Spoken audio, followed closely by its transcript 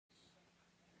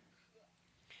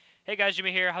Hey guys,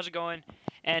 Jimmy here. How's it going?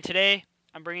 And today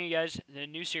I'm bringing you guys the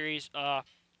new series. I'm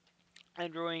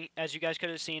doing, as you guys could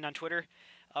have seen on Twitter,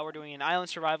 we're doing an island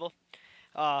survival.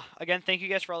 Again, thank you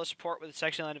guys for all the support with the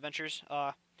Sexy Island Adventures.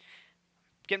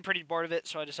 Getting pretty bored of it,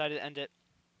 so I decided to end it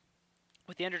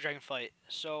with the Ender Dragon fight.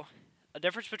 So, a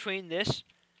difference between this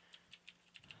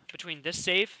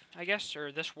save, I guess,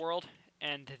 or this world,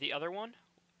 and the other one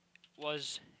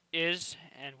was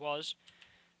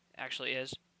actually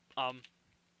is, um,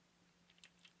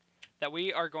 that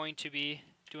we are going to be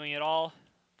doing it all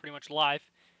pretty much live,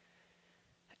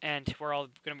 and we're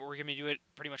gonna do it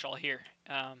pretty much all here.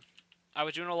 I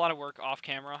was doing a lot of work off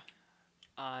camera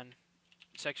on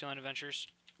Sexy Island Adventures,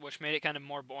 which made it kind of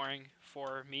more boring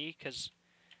for me because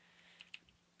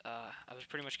I was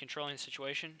pretty much controlling the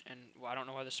situation, and I don't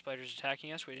know why the spider's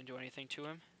attacking us. We didn't do anything to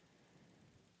him.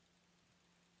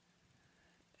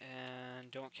 And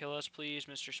don't kill us, please,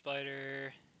 Mr.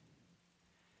 Spider.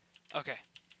 Okay.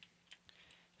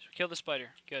 So we killed the spider.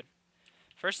 Good.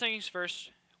 First things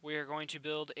first, we are going to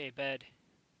build a bed,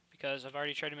 because I've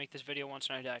already tried to make this video once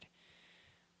and I died.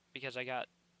 Because I got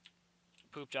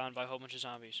pooped on by a whole bunch of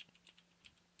zombies.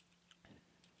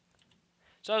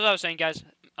 So as I was saying, guys,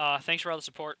 thanks for all the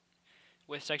support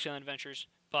with Sexy Island Adventures.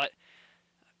 But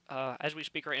as we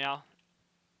speak right now,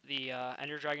 the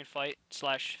Ender Dragon fight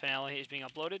 / finale is being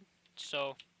uploaded.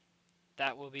 So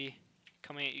that will be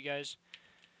coming at you guys.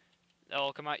 That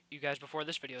will come at you guys before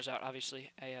this video is out,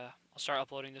 obviously. I'll start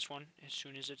uploading this one as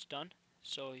soon as it's done.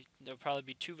 So there'll probably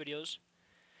be 2 videos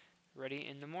ready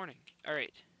in the morning.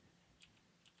 Alright.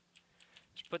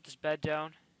 Let's put this bed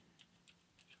down.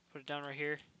 Put it down right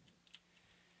here.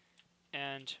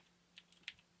 And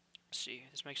let's see,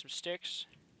 let's make some sticks.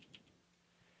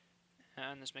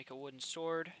 And let's make a wooden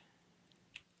sword.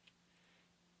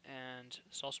 And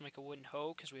let's also make a wooden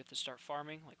hoe, because we have to start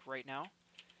farming like right now.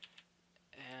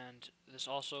 And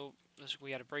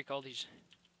we gotta break all this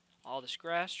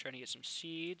grass, trying to get some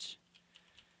seeds.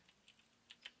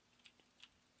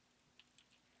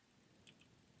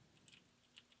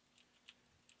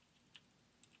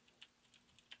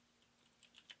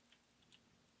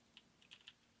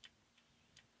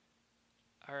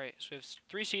 Alright, so we have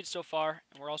 3 seeds so far,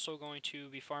 and we're also going to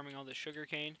be farming all the sugar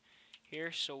cane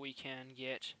here so we can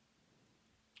get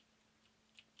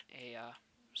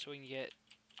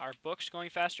our books going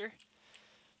faster,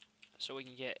 so we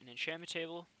can get an enchantment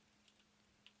table.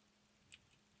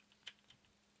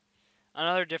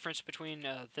 Another difference between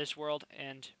this world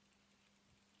and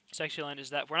Sexy Island is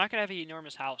that we're not going to have an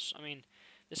enormous house. I mean,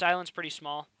 this island's pretty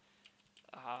small,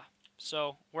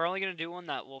 so we're only going to do one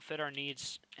that will fit our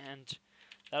needs, and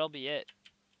that'll be it.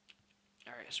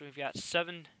 Alright, so we've got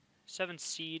seven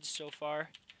seeds so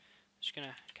far. Just going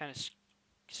to kind of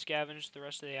scavenge the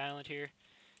rest of the island here.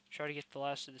 Try to get the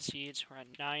last of the seeds. We're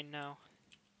at 9 now.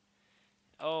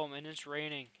 Oh, and it's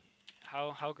raining.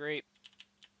 How great.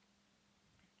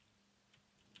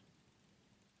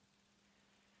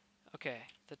 Okay,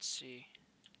 let's see.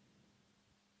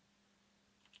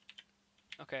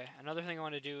 Okay, another thing I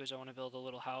want to do is I want to build a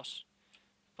little house,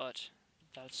 but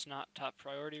that's not top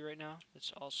priority right now.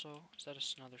 It's also, is that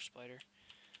another spider?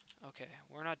 Okay,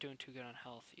 we're not doing too good on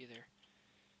health either.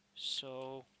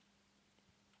 So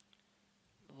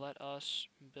let us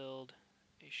build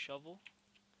a shovel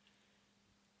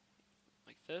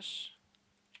like this,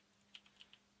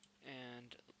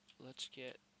 and let's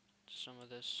get some of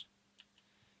this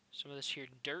here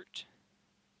dirt.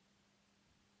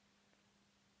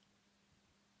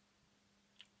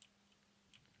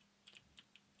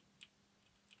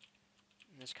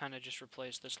 And this kind of just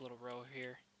replace this little row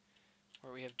here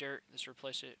where we have dirt. This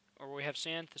replace it, or we have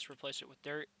sand. This replace it with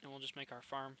dirt, and we'll just make our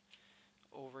farm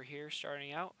over here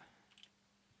starting out.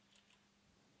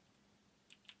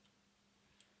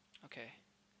 Okay,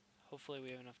 hopefully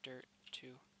we have enough dirt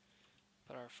to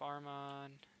put our farm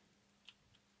on.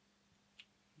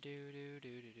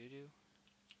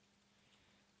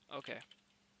 Okay.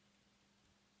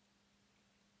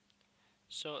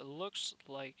 So it looks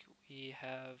like we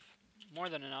have more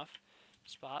than enough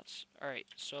spots. Alright,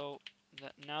 so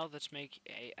now let's make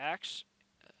a axe,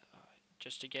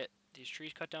 just to get these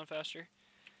trees cut down faster.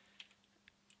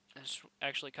 Let's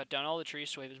actually cut down all the trees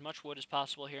so we have as much wood as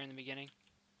possible here in the beginning.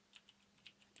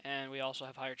 And we also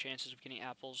have higher chances of getting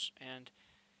apples, and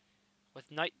with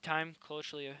nighttime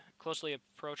closely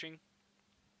approaching,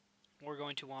 we're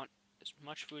going to want as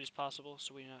much food as possible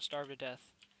so we do not starve to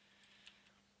death.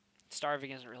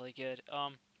 Starving isn't really good.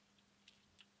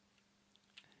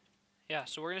 Yeah,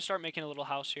 so we're going to start making a little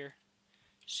house here.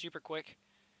 Super quick.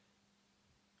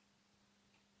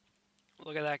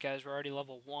 Look at that, guys. We're already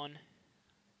level 1.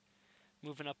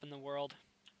 Moving up in the world.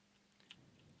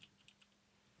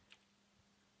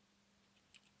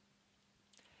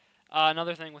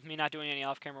 Another thing with me not doing any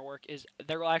off-camera work is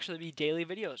there will actually be daily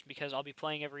videos because I'll be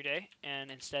playing every day, and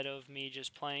instead of me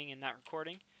just playing and not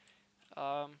recording,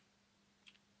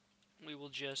 we will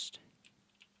just.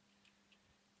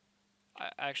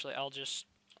 I'll just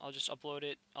upload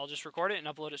it. I'll just record it and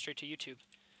upload it straight to YouTube,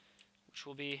 which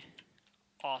will be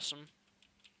awesome.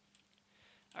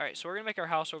 All right, so we're gonna make our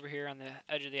house over here on the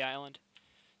edge of the island,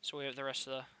 so we have the rest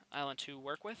of the island to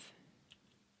work with.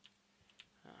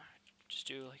 Just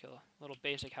do like a little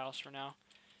basic house for now.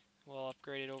 We'll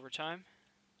upgrade it over time.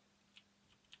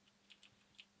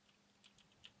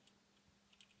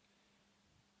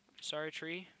 Sorry,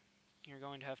 tree. You're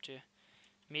going to have to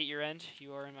meet your end.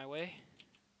 You are in my way.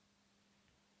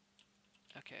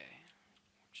 Okay.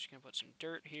 I'm just going to put some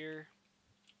dirt here.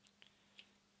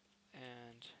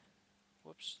 And,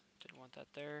 whoops, didn't want that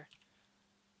there.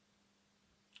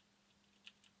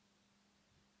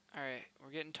 Alright,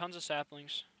 we're getting tons of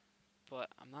saplings, but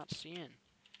I'm not seeing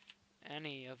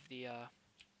any of the,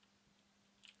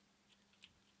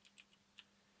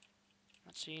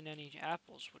 not seeing any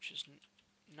apples, which is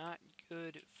not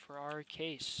good for our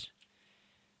case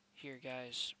here,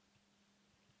 guys.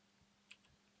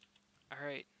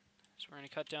 Alright, so we're going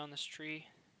to cut down this tree.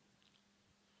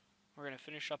 We're going to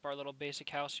finish up our little basic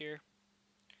house here.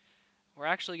 We're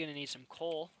actually going to need some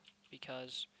coal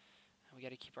because we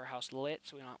got to keep our house lit,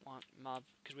 so we don't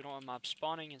want mobs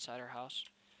spawning inside our house.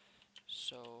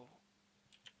 So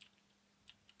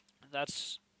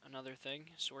that's another thing.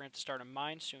 So we're going to start a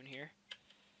mine soon here.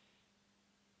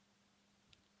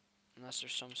 Unless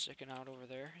there's some sticking out over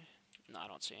there. No, I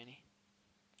don't see any.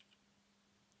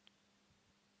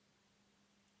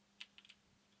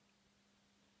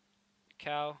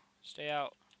 Cow, stay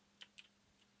out.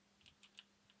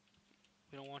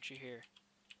 We don't want you here.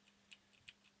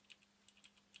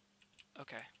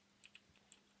 Okay.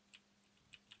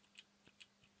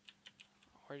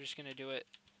 We're just gonna do it.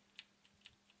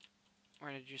 We're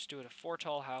gonna just do it a 4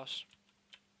 tall house.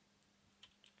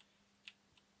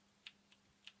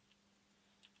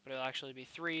 But it'll actually be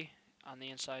 3 on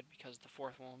the inside because the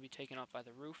 4th one will be taken up by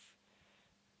the roof.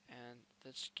 And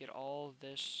let's get all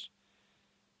this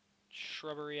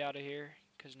shrubbery out of here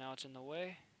because now it's in the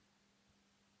way.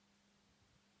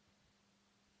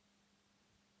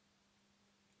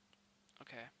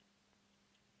 Okay.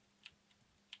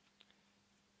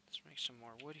 Let's make some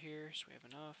more wood here so we have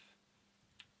enough.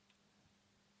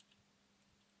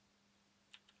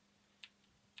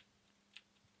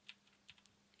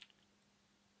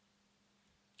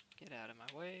 Get out of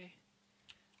my way.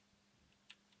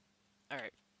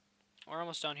 Alright. We're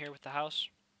almost done here with the house.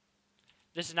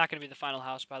 This is not going to be the final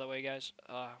house, by the way, guys.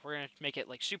 We're going to make it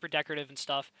like super decorative and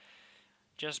stuff.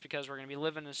 Just because we're going to be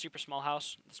living in a super small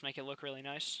house. Let's make it look really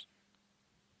nice.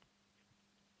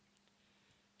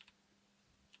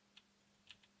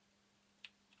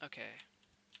 Okay.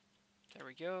 There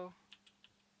we go.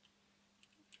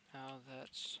 Now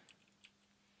that's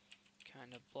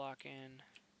kind of blocking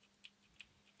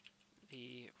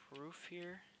the roof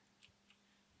here.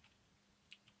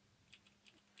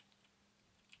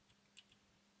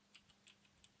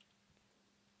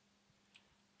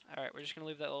 Alright, we're just going to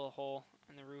leave that little hole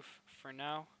in the roof for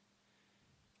now.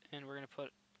 And we're going to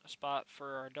put a spot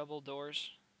for our double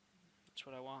doors. That's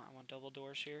what I want. I want double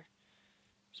doors here.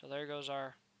 So there goes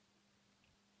our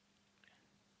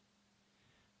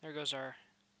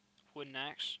wooden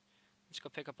axe. Let's go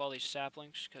pick up all these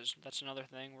saplings, because that's another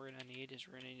thing we're going to need, is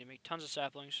we're going to need to make tons of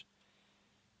saplings.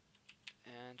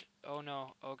 And, oh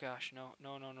no, oh gosh, no,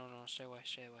 no, no, no, no, stay away,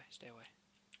 stay away, stay away.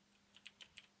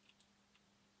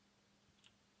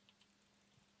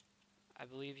 I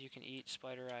believe you can eat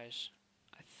spider eyes.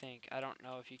 I think. I don't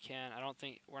know if you can. I don't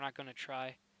think. We're not going to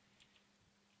try.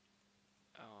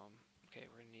 Okay,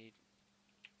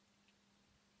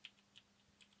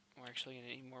 we're actually going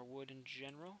to need more wood in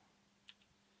general.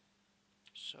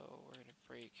 So we're going to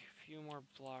break a few more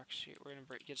blocks here. We're going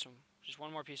to get just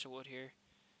one more piece of wood here.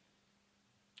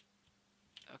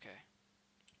 Okay.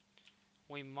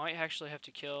 We might actually have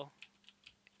to kill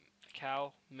a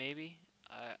cow, maybe.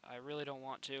 I really don't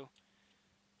want to.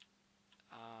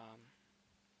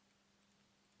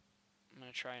 I'm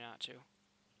going to try not to.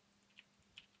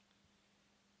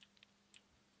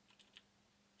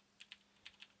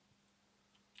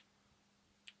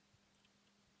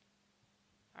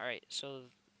 Alright, so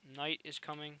night is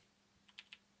coming,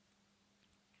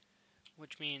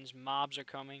 which means mobs are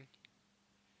coming.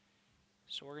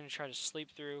 So we're going to try to sleep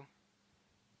through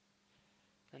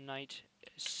the night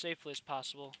as safely as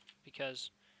possible, because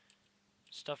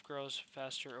stuff grows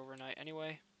faster overnight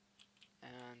anyway.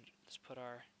 And let's put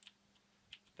our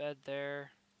bed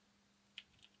there,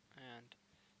 and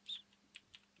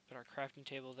Put our crafting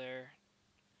table there.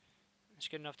 It's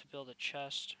good enough to build a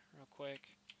chest real quick,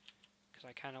 because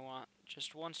I kind of want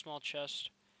just one small chest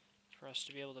for us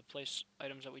to be able to place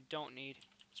items that we don't need.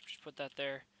 Let's just put that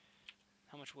there.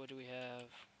 How much wood do we have?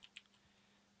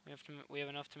 We have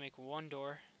enough to make one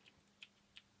door.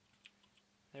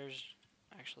 There's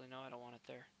actually no, I don't want it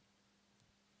there.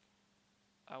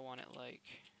 I want it like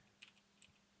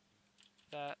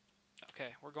that.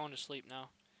 Okay, we're going to sleep now.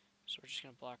 So we're just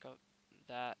going to block up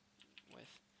that with...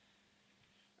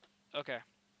 Okay.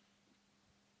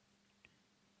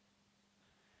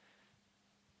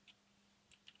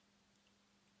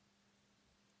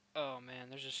 Oh man,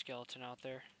 there's a skeleton out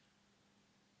there.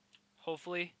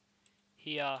 Hopefully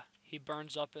he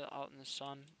burns up out in the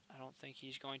sun. I don't think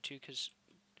he's going to because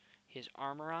he has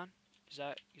armor on. Is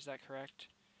that correct?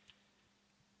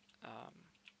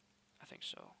 I think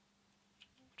so.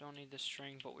 Don't need this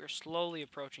string, but we're slowly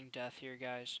approaching death here,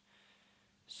 guys.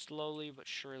 Slowly but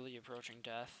surely approaching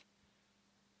death.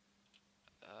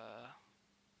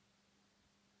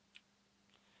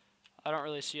 I don't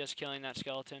really see us killing that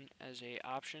skeleton as a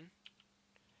option.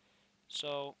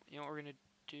 So, you know what we're going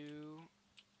to do?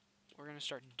 We're going to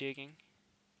start digging.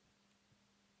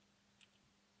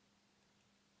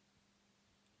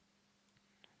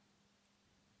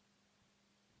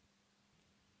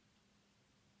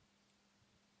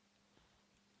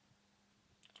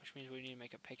 Which means we need to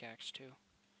make a pickaxe too.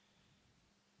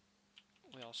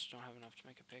 We also don't have enough to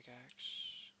make a pickaxe.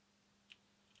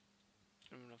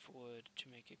 Don't have enough wood to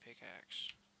make a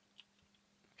pickaxe.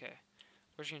 Okay.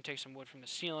 We're just going to take some wood from the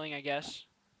ceiling, I guess.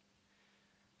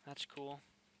 That's cool.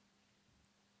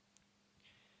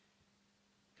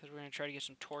 Because we're going to try to get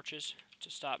some torches to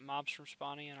stop mobs from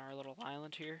spawning on our little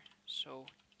island here. So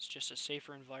it's just a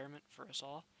safer environment for us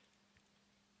all.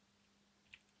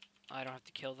 I don't have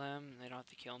to kill them, and they don't have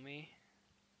to kill me.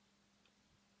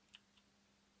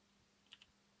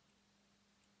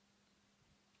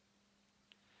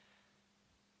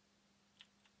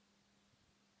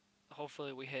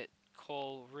 Hopefully we hit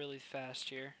coal really fast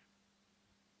here.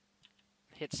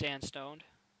 Hit sandstone.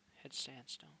 Hit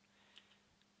sandstone.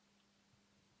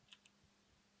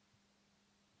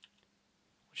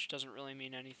 Which doesn't really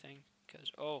mean anything,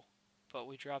 because, oh, but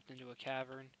we dropped into a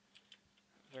cavern.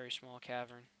 A very small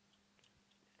cavern.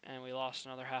 And we lost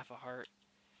another half a heart.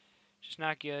 Just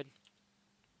not good.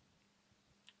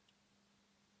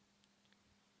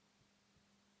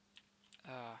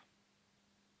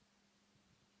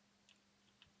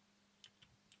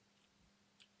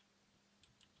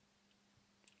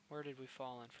 Where did we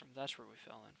fall in from? That's where we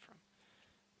fell in from.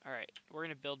 Alright, we're going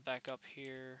to build back up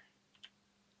here.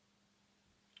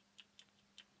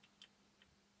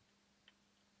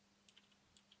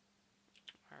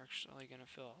 We're actually going to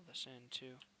fill all this in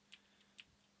too.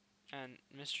 And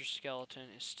Mr. Skeleton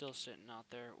is still sitting out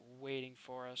there waiting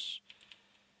for us.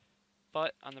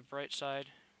 But on the bright side,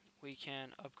 we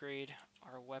can upgrade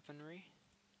our weaponry.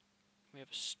 We have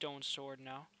a stone sword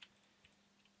now.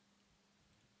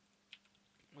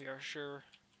 We are sure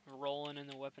rolling in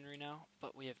the weaponry now,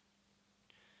 but we have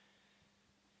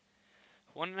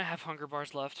 1.5 hunger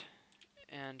bars left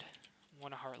and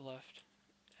 1 heart left.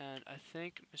 And I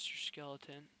think Mr.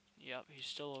 Skeleton, yep, he's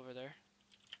still over there.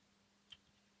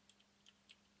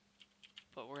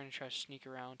 But we're going to try to sneak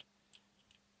around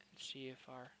and see if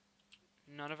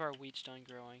none of our wheat's done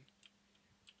growing.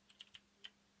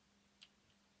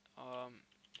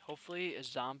 Hopefully a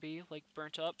zombie like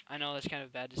burnt up. I know that's kind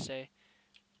of bad to say,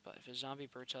 but if a zombie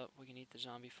burnt up, we can eat the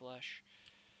zombie flesh.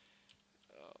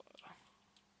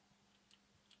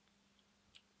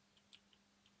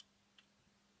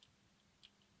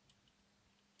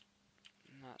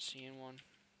 I'm not seeing one.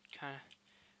 I'm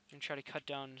gonna try to cut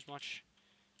down as much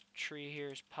tree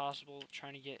here as possible,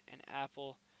 trying to get an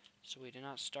apple so we do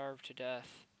not starve to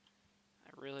death. I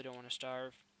really don't want to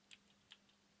starve.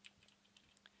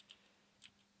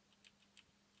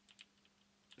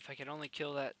 If I could only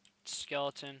kill that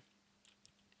skeleton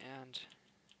and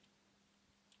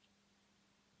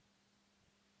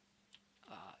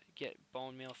get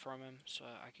bone meal from him so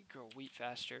I could grow wheat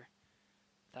faster,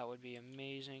 that would be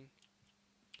amazing,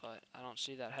 but I don't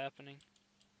see that happening.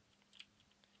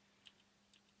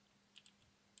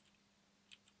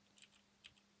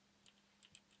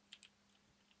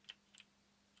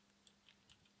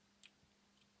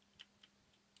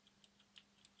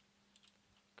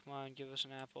 Come on, give us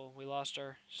an apple. We lost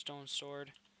our stone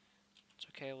sword. It's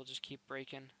okay, we'll just keep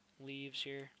breaking leaves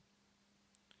here.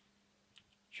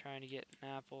 Trying to get an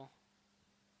apple.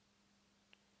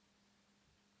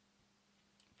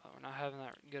 But we're not having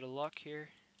that good of luck here.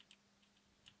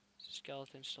 Is the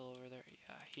skeleton still over there?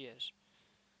 Yeah, he is.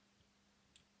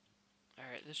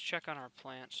 Alright, let's check on our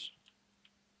plants.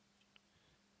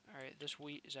 Alright, this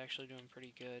wheat is actually doing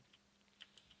pretty good.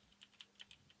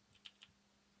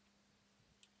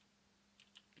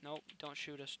 Nope, don't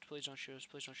shoot us. Please don't shoot us.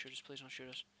 Please don't shoot us. Please don't shoot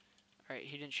us. Alright,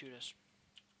 he didn't shoot us.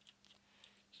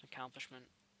 It's an accomplishment.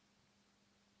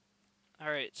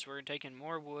 Alright, so we're taking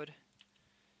more wood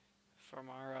from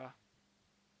our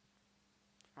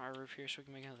roof here so we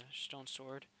can make another stone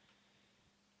sword.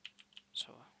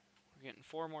 So, we're getting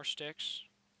 4 more sticks.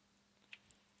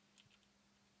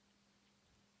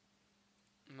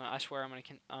 I swear I'm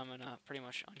gonna pretty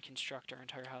much unconstruct our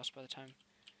entire house by the time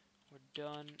we're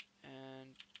done.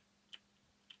 And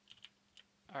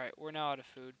alright, we're now out of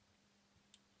food.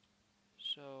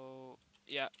 So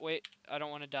yeah, wait, I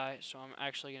don't want to die, so I'm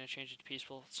actually gonna change it to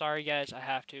peaceful. Sorry guys, I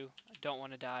have to. I don't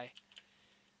want to die.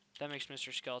 That makes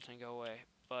Mr. Skeleton go away,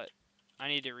 but I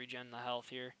need to regen the health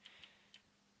here.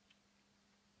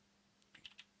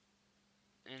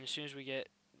 And as soon as we get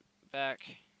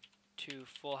back to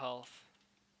full health,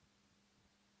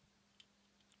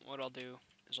 what I'll do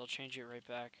is I'll change it right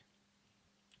back.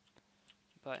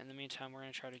 But in the meantime, we're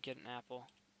going to try to get an apple.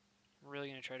 We're really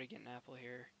going to try to get an apple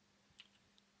here.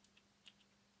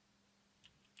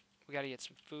 We got to get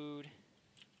some food.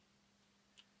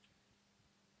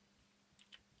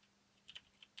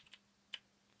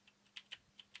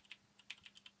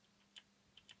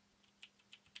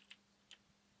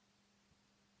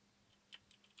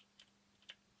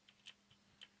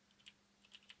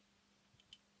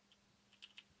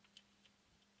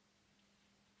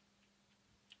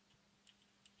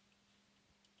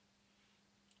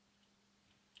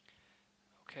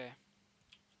 Okay.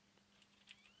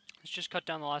 Let's just cut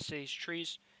down the last of these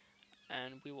trees,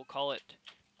 and we will call it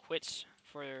quits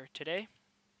for today.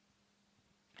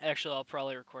 Actually, I'll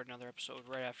probably record another episode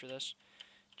right after this,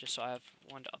 just so I have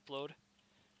one to upload.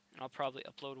 And I'll probably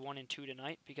upload 1 and 2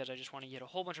 tonight, because I just want to get a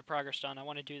whole bunch of progress done. I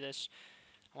want to do this.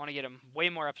 I want to get way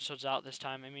more episodes out this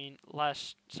time. I mean,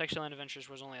 last Sexy Land Adventures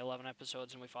was only 11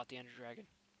 episodes, and we fought the Ender Dragon.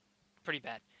 Pretty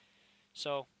bad.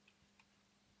 So,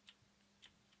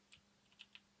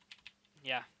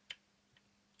 yeah.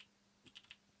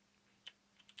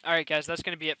 Alright guys, that's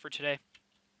going to be it for today.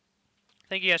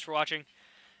 Thank you guys for watching.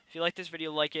 If you like this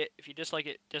video, like it. If you dislike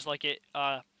it, dislike it.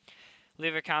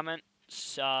 Leave a comment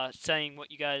saying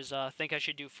what you guys think I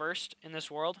should do first in this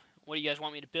world. What do you guys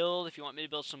want me to build? If you want me to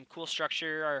build some cool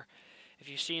structure, or if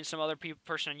you've seen some other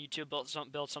person on YouTube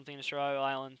build something in Survival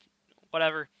Island,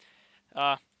 whatever.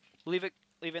 Leave it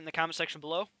in the comment section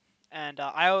below. And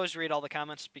I always read all the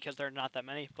comments because there are not that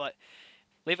many. But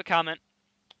leave a comment.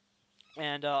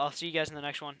 And I'll see you guys in the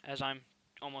next one, as I'm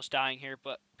almost dying here,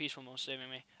 but peaceful most saving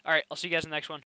me. Alright, I'll see you guys in the next one.